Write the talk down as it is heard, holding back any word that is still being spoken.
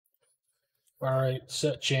All right,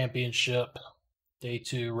 Set Championship, Day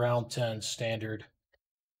 2, Round 10, Standard.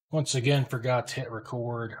 Once again, forgot to hit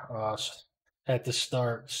record at the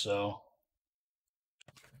start, so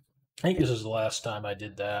I think this is the last time I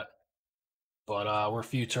did that. But we're a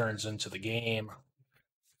few turns into the game.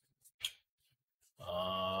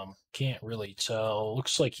 Can't really tell.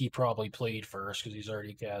 Looks like he probably played first because he's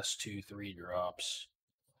already cast 2-3 drops.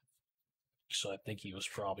 So I think he was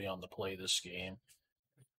probably on the play this game.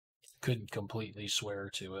 Couldn't completely swear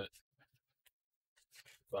to it.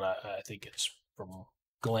 But I think it's from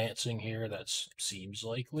glancing here, that seems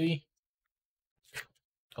likely.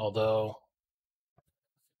 Although,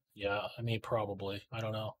 yeah, I mean, probably. I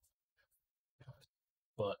don't know.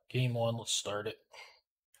 But game one, let's start it.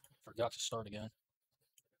 Forgot to start again.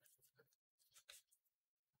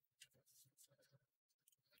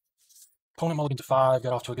 Opponent mulligan to 5,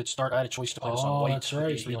 got off to a good start. I had a choice to play this on white. That's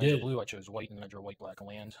right, he did. Blue, I chose white, and then I drew white, black, and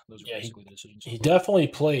land. Those are basically the decisions. He definitely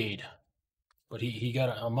played, but he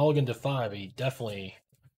got a mulligan to 5. He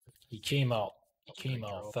came out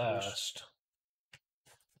fast.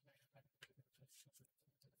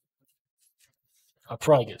 I'd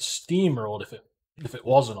probably get steamrolled if it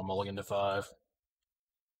wasn't a mulligan to 5.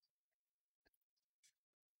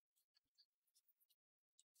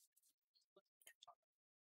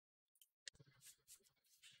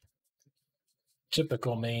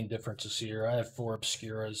 Typical main differences here. I have 4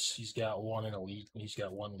 Obscuras. He's got 1 in Elite. He's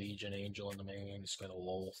got 1 Legion Angel in the main. He's got a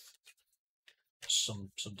Lolth.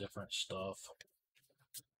 Some different stuff.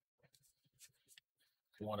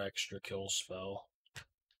 1 extra kill spell.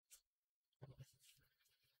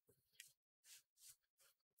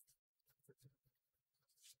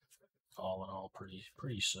 All in all,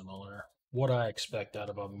 pretty similar. What I expect out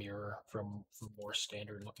of a mirror from more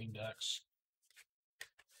standard looking decks.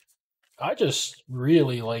 I just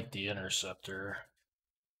really like the Interceptor.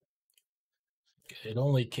 It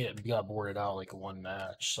only got boarded out like 1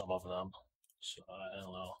 match, some of them. So I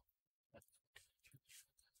don't know.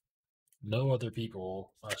 No other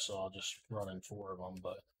people I saw just running 4 of them,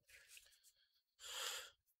 but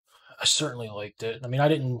I certainly liked it. I mean, I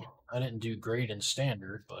didn't do great in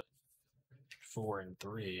standard, but 4 and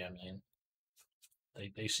 3, I mean,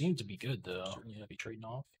 they seem to be good though. Certainly happy trading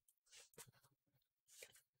off.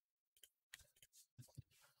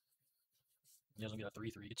 He doesn't get a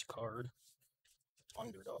 3/3, gets a card.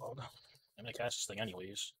 Underdog. I'm gonna cast this thing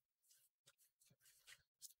anyways.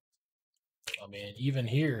 I mean, even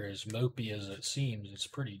here, as mopey as it seems, it's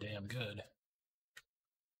pretty damn good.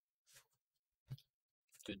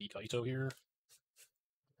 Good Kaito here.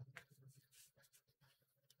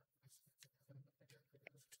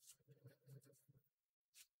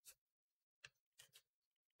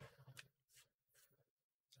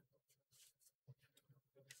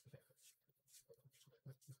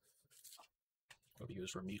 What do you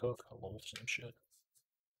use for meat hook? A Lolth, same shit.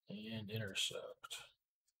 And Intercept.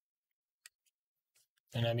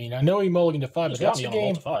 And I mean, I know he mulliganed to 5, but that's a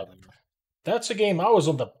game. That's a game I was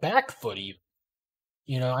on the back foot even.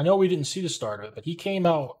 You know, I know we didn't see the start of it, but he came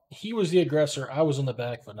out. He was the aggressor. I was on the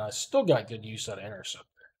back foot, and I still got good use out of Interceptor.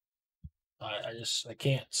 I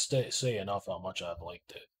can't say enough how much I've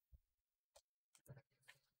liked it.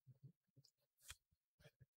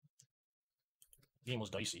 The game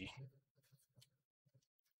was dicey.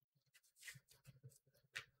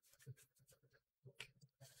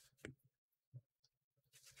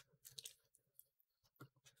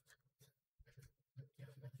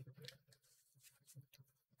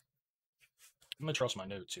 I'm gonna trust my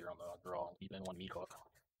notes here on the draw. Even 1 meat hook.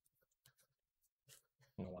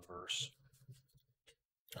 And 1 verse.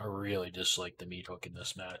 I really dislike the meat hook in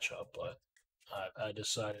this matchup, but I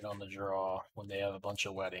decided on the draw when they have a bunch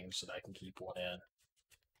of weddings that I can keep 1 in.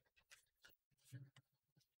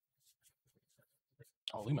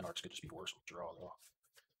 Oh, Luminarch could just be worse with draw though.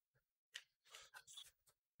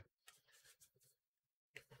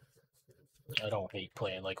 I don't hate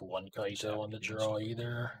playing like 1 Kaito on the draw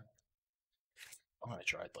either. I'm gonna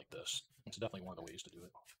try it like this. It's definitely one of the ways to do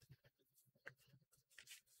it.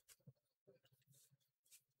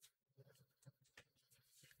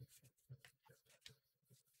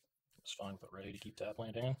 It's fine with Ray to keep that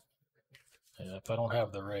landing in. Yeah, if I don't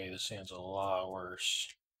have the Ray, this hand's a lot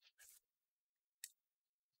worse.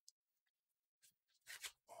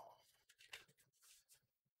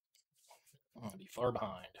 I'm gonna be far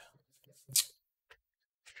behind.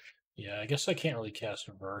 Yeah, I guess I can't really cast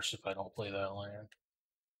Reverse if I don't play that land.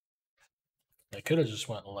 I could have just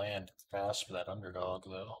went land fast for that Underdog,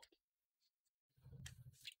 though.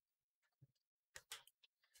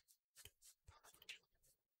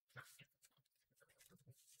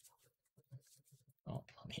 Oh,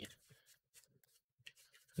 I mean,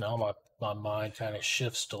 Now my mind kind of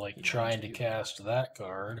shifts to like trying to cast that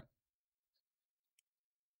card.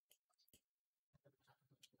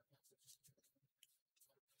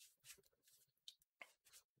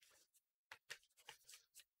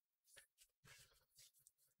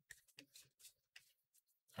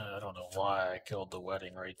 I don't know why I killed the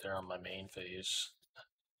wedding right there on my main phase.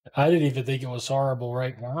 I didn't even think it was horrible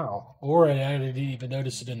right now, or I didn't even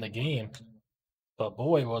notice it in the game. But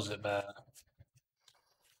boy, was it bad!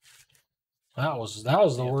 That was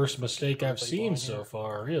the worst mistake I've seen so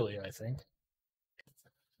far. Really, I think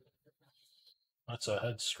that's a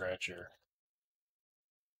head scratcher.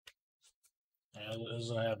 It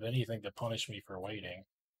doesn't have anything to punish me for waiting.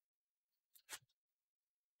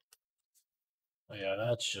 But yeah,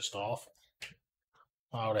 that's just awful.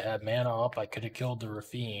 I would have had mana up. I could have killed the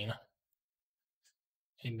Rafine.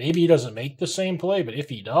 Maybe he doesn't make the same play, but if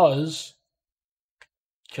he does,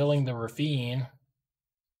 killing the Rafine,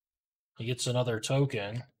 he gets another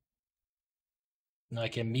token, and I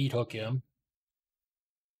can meat hook him.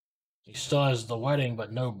 He still has the wedding,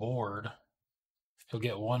 but no board. He'll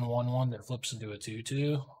get 1/1/1 that flips into a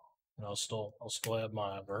 2/2, and I'll still have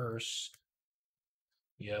my verse.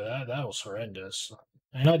 Yeah, that was horrendous.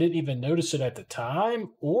 And I didn't even notice it at the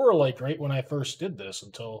time, or like right when I first did this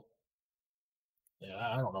until, yeah,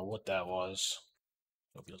 I don't know what that was.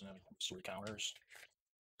 Hope he doesn't have any sword counters.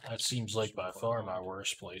 That seems like by far my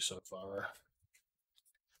worst play so far.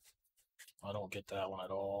 I don't get that one at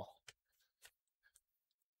all.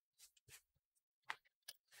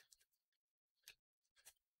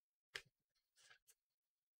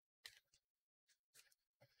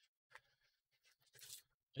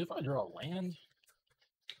 If I draw a land,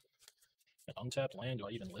 an untapped land, do I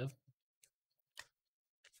even live?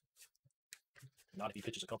 Not if he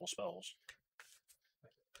pitches a couple spells.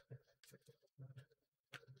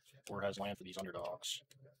 Or has land for these underdogs.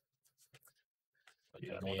 But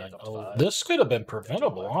yeah, man, this could have been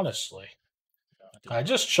preventable, honestly. I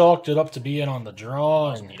just chalked it up to being on the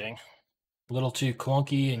draw and a little too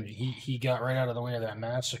clunky, and he got right out of the way of that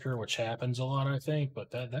massacre, which happens a lot, I think.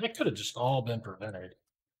 But that could have just all been prevented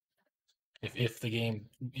if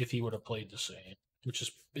he would have played the same, which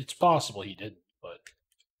is it's possible he didn't, but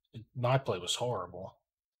my play was horrible.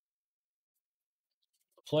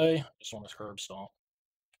 The play, just want to curb stall.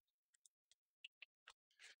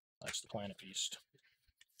 That's the Planet Beast.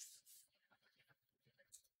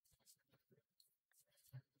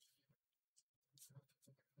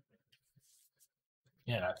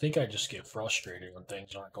 Yeah, I think I just get frustrated when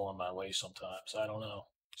things aren't going my way sometimes. I don't know.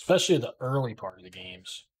 Especially the early part of the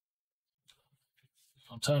games.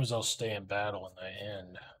 Sometimes I'll stay in battle in the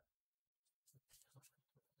end.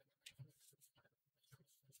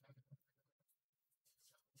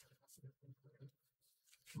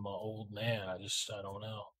 I'm an old man. I don't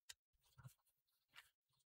know.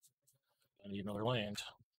 I need another land.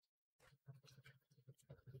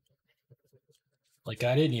 Like,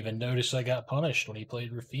 I didn't even notice I got punished when he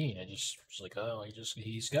played Rafine. I just was like, oh,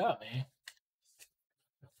 he's got me.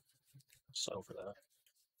 So for that.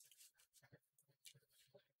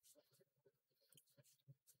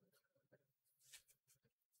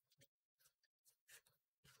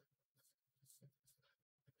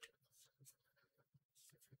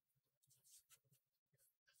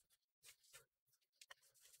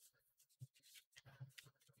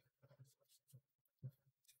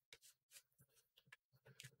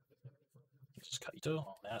 This is Kaito.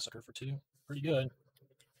 Massacre for 2. Pretty good.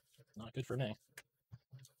 Not good for me.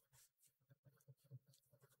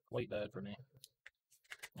 Quite bad for me.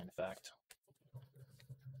 In fact.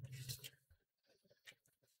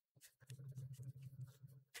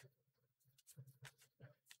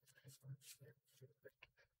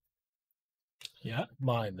 Yeah, I don't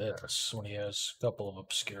mind this when he has a couple of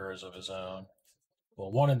obscuras of his own.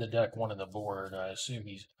 Well, one in the deck, one in the board. I assume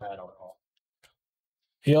I don't know.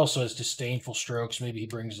 He also has disdainful strokes. Maybe he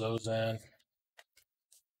brings those in.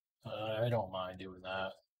 I don't mind doing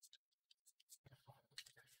that.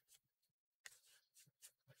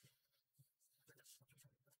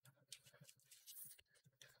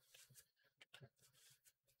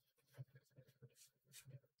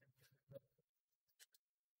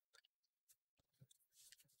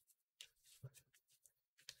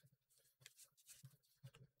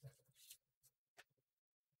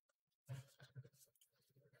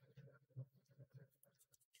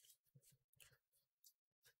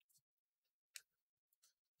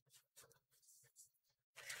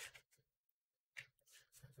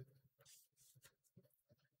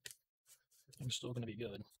 I'm still going to be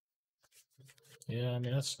good. Yeah, I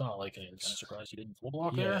mean that's not like an. Kind of surprised he didn't full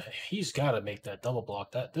block Yeah, there. he's got to make that double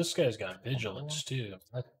block. This guy's got vigilance too.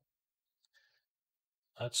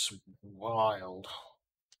 That's wild.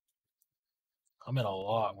 I'm in a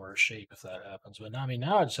lot worse shape if that happens. But I mean,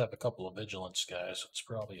 now I just have a couple of vigilance guys, so it's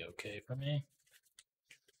probably okay for me.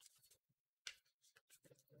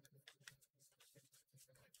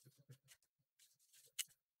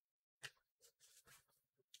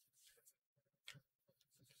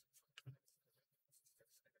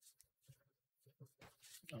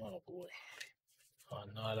 Oh boy.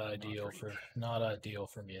 Not ideal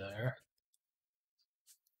for me there.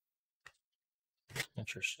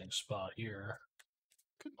 Interesting spot here.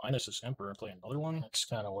 Could minus this Emperor and play another one. That's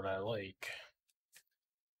kind of what I like.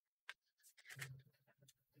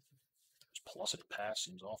 This plus it pass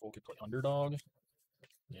seems awful. Could play underdog.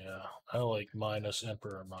 Yeah, I like minus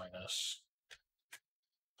Emperor minus.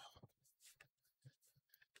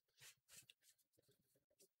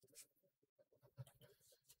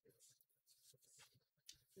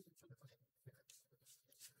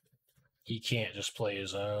 He can't just play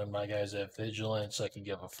his own. My guys have vigilance. I can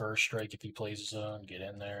give a first strike if he plays his own. Get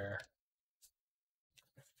in there.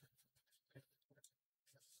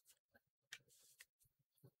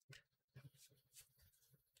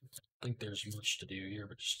 I think there's much to do here,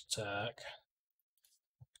 but just attack.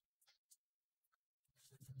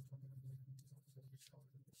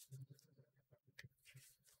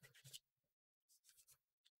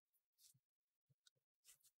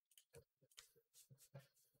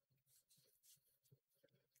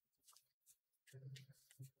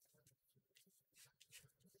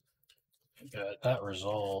 That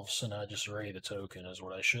resolves, and I just raid the token is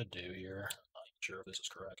what I should do here. Not sure if this is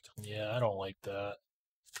correct. Yeah, I don't like that.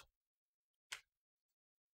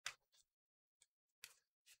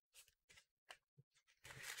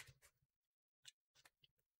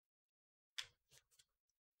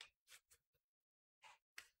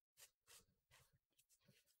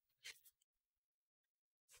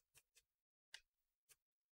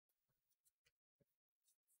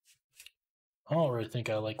 I don't really think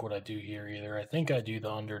I like what I do here either. I think I do the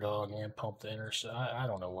underdog and pump the intercept. I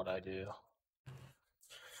don't know what I do.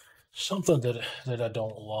 Something that I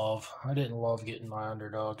don't love. I didn't love getting my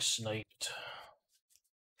underdog sniped.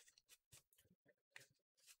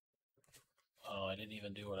 Oh, I didn't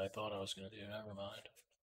even do what I thought I was going to do. Never mind.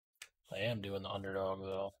 I am doing the underdog,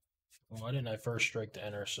 though. Why didn't I first strike the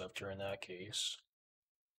interceptor in that case?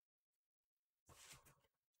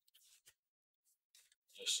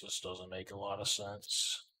 This doesn't make a lot of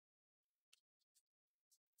sense.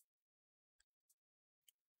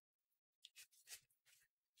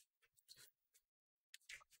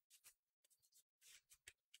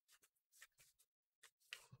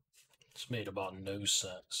 It's made about no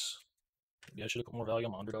sense. Maybe I should have put more value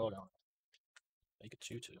on my underdog. Make it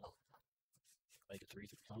 2-2. Make it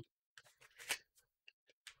 3-3.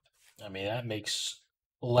 I mean, that makes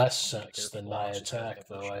less sense than my attack,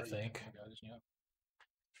 though, I think. Guys, yeah.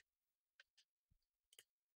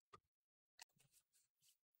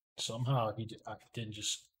 Somehow I didn't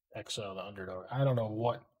just exile the underdog. I don't know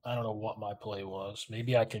what my play was.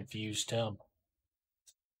 Maybe I confused him.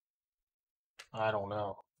 I don't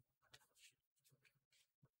know.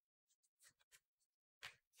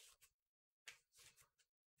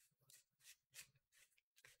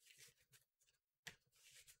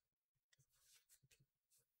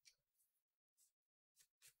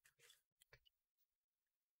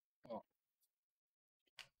 Oh.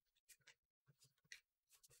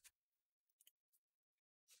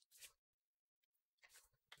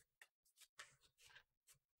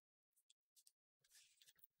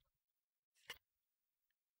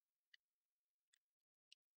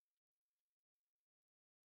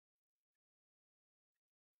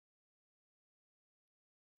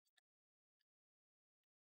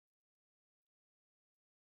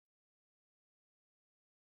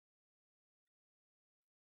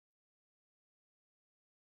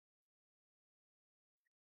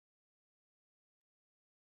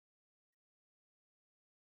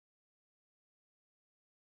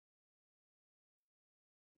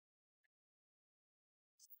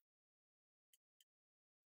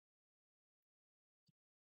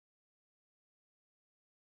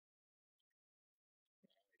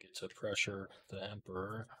 Get to pressure the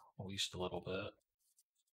Emperor at least a little bit.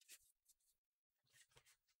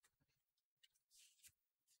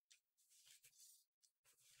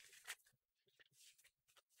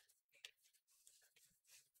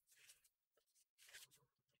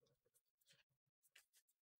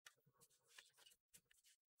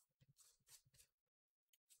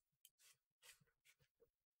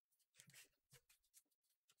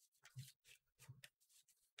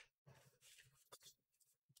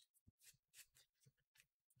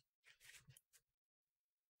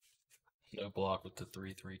 No block with the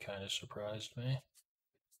 3/3 kind of surprised me.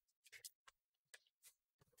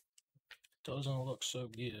 Doesn't look so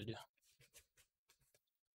good.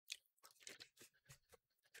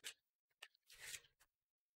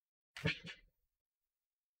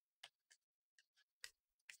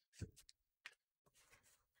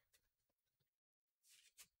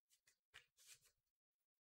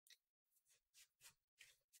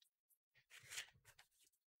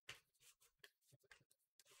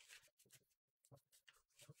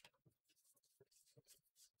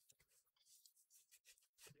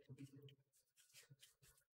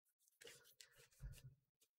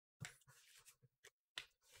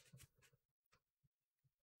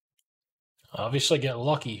 Obviously, I get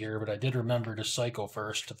lucky here, but I did remember to cycle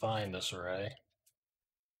first to find this array.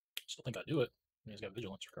 Still think I do it. He's got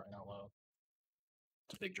vigilance for crying out loud.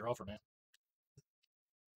 It's a big draw for me.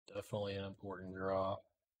 Definitely an important draw.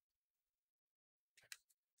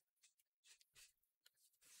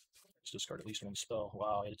 Let's discard at least one spell.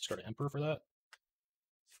 Wow, I had to discard an Emperor for that?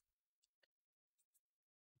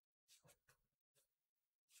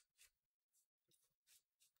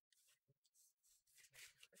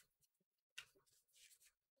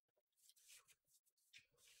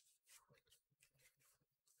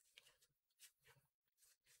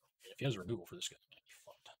 If he has removal for this guy, it'd be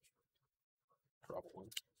fun. Probably.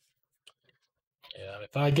 Yeah,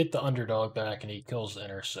 if I get the underdog back and he kills the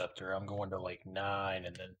interceptor, I'm going to like 9,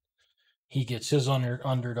 and then he gets his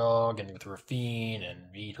underdog, and with Rafine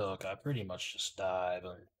and Meat Hook, I pretty much just die,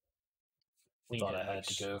 but thought I had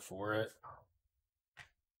to go for it.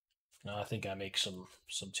 No, I think I make some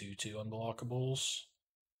 2/2 unblockables.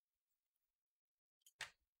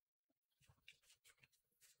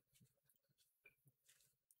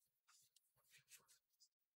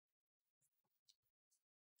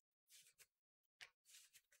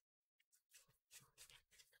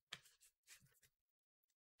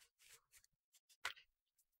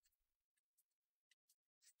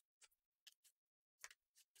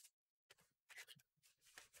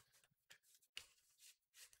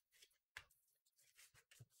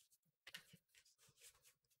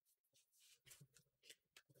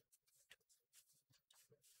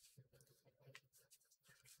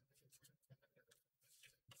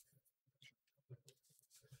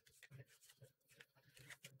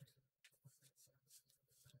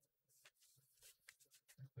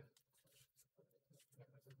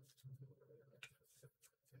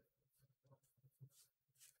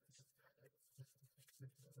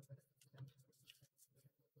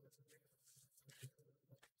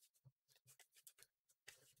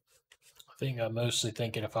 I think I'm mostly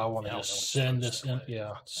thinking if I wanted to send this in,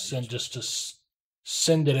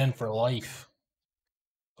 send it in for life,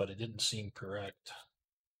 but it didn't seem correct.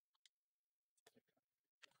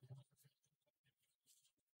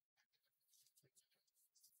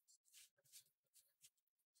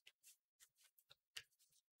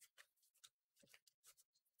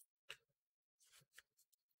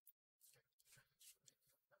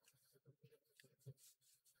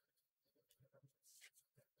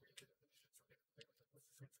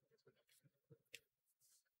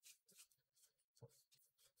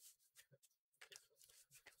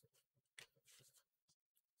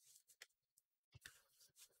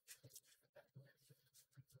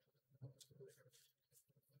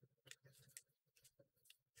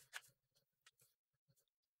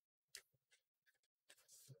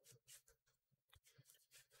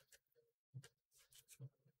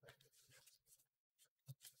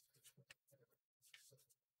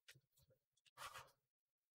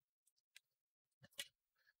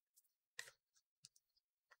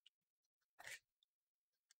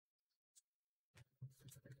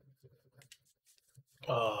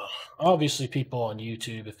 Obviously, people on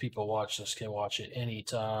YouTube, if people watch this, can watch it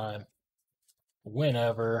anytime,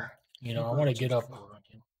 whenever. You know, I want to get up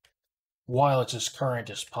while it's as current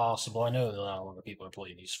as possible. I know that not a lot of people are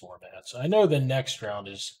playing these formats. I know the next round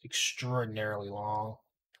is extraordinarily long,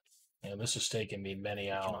 and this has taken me many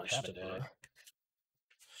hours today.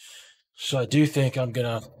 So I do think I'm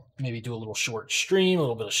gonna maybe do a little short stream, a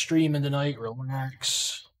little bit of streaming tonight,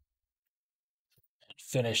 relax, and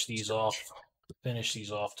finish these off. Finish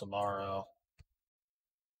these off tomorrow.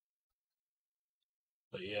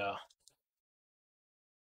 But yeah.